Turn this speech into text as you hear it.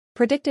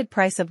Predicted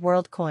price of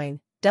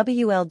Worldcoin,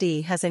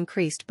 WLD, has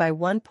increased by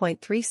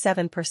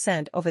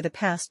 1.37% over the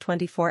past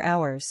 24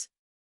 hours.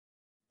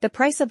 The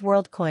price of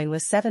Worldcoin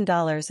was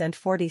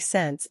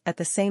 $7.40 at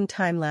the same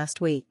time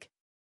last week.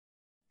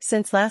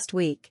 Since last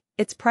week,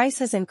 its price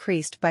has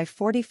increased by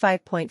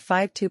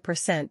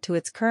 45.52% to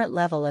its current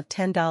level of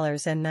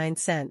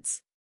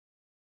 $10.09.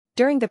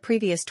 During the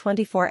previous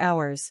 24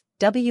 hours,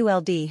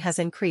 WLD has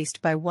increased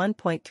by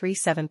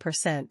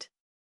 1.37%.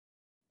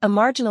 A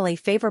marginally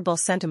favorable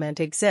sentiment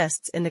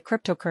exists in the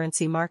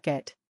cryptocurrency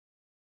market.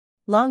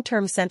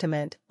 Long-term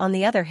sentiment, on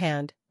the other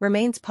hand,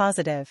 remains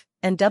positive,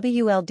 and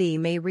WLD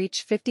may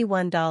reach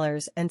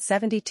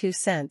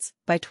 $51.72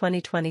 by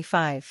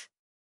 2025.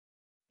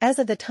 As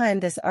of the time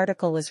this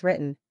article was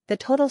written, the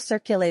total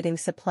circulating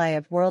supply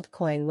of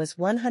Worldcoin was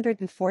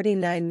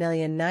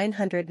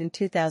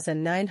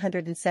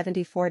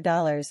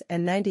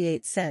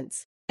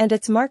 $149,902,974.98, and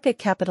its market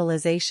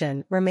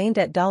capitalization remained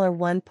at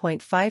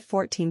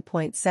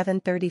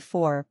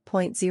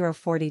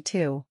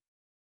 $1.514.734.042.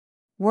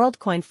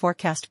 Worldcoin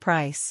forecast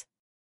price.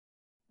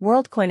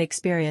 Worldcoin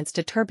experienced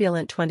a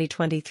turbulent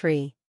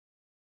 2023.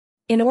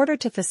 In order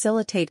to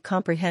facilitate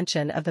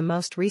comprehension of the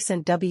most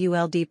recent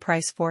WLD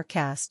price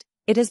forecast,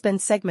 it has been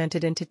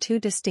segmented into two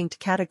distinct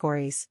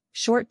categories,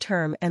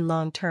 short-term and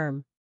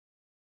long-term.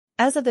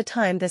 As of the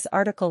time this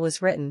article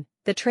was written,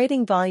 the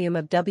trading volume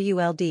of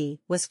WLD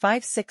was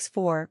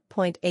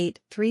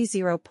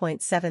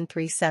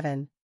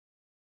 564.830.737.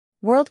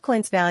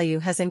 Worldcoin's value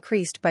has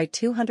increased by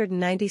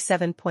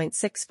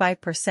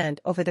 297.65%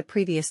 over the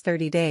previous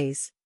 30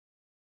 days.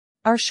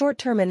 Our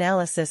short-term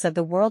analysis of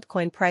the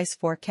Worldcoin price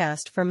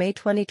forecast for May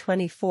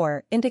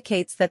 2024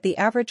 indicates that the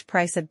average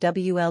price of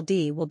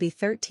WLD will be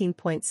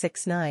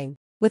 $13.69,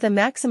 with a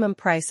maximum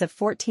price of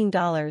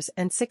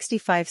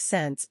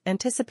 $14.65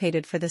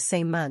 anticipated for the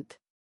same month.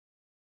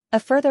 A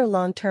further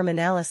long-term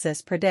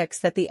analysis predicts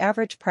that the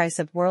average price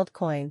of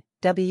Worldcoin,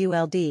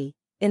 WLD,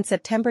 in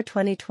September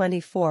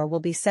 2024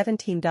 will be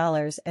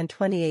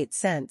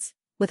 $17.28,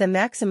 with a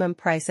maximum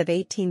price of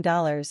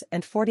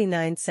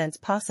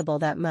 $18.49 possible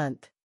that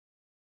month.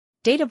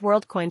 Date of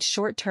Worldcoin's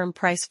short-term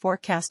price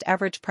forecast: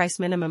 average price,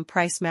 minimum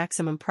price,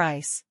 maximum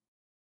price.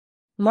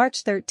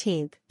 March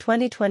 13,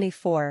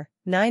 2024,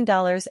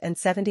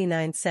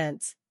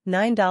 $9.79,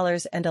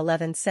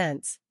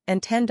 $9.11,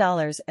 and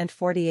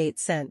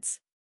 $10.48.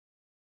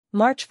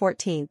 March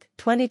 14,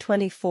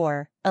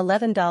 2024,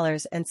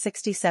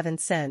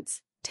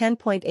 $11.67,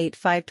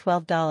 $10.85,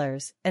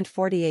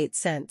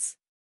 $12.48.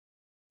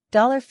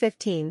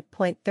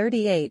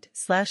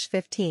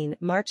 $15.38/15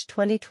 March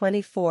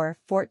 2024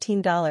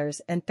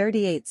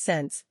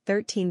 $14.38,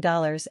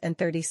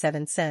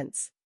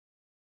 $13.37.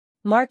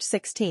 March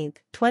 16,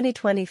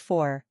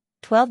 2024,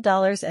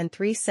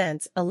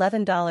 $12.03,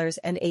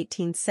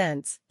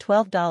 $11.18,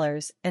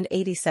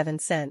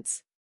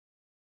 $12.87.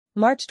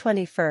 March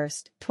 21,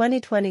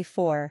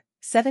 2024,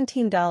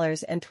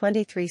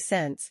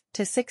 $17.23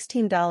 to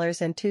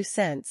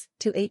 $16.02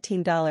 to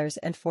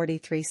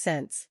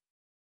 $18.43.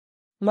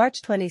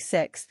 March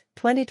 26,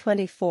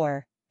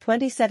 2024,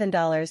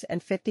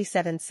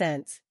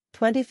 $27.57,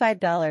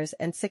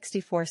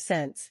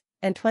 $25.64,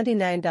 and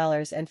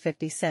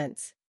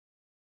 $29.50.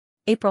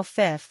 April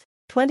 5,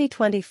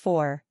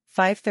 2024,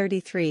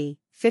 $5.33,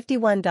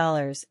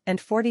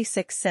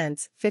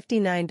 $51.46,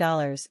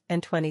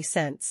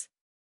 $59.20.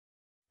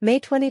 May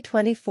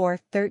 2024,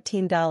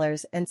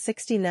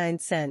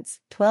 $13.69,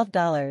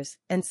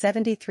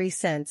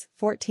 $12.73,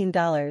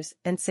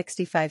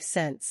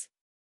 $14.65.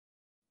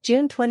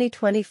 June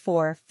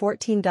 2024,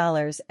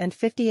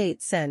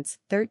 $14.58,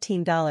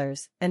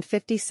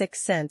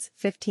 $13.56,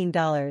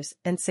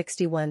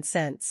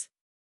 $15.61.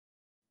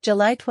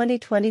 July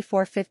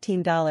 2024,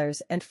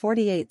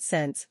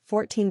 $15.48,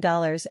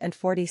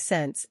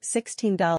 $14.40, $16.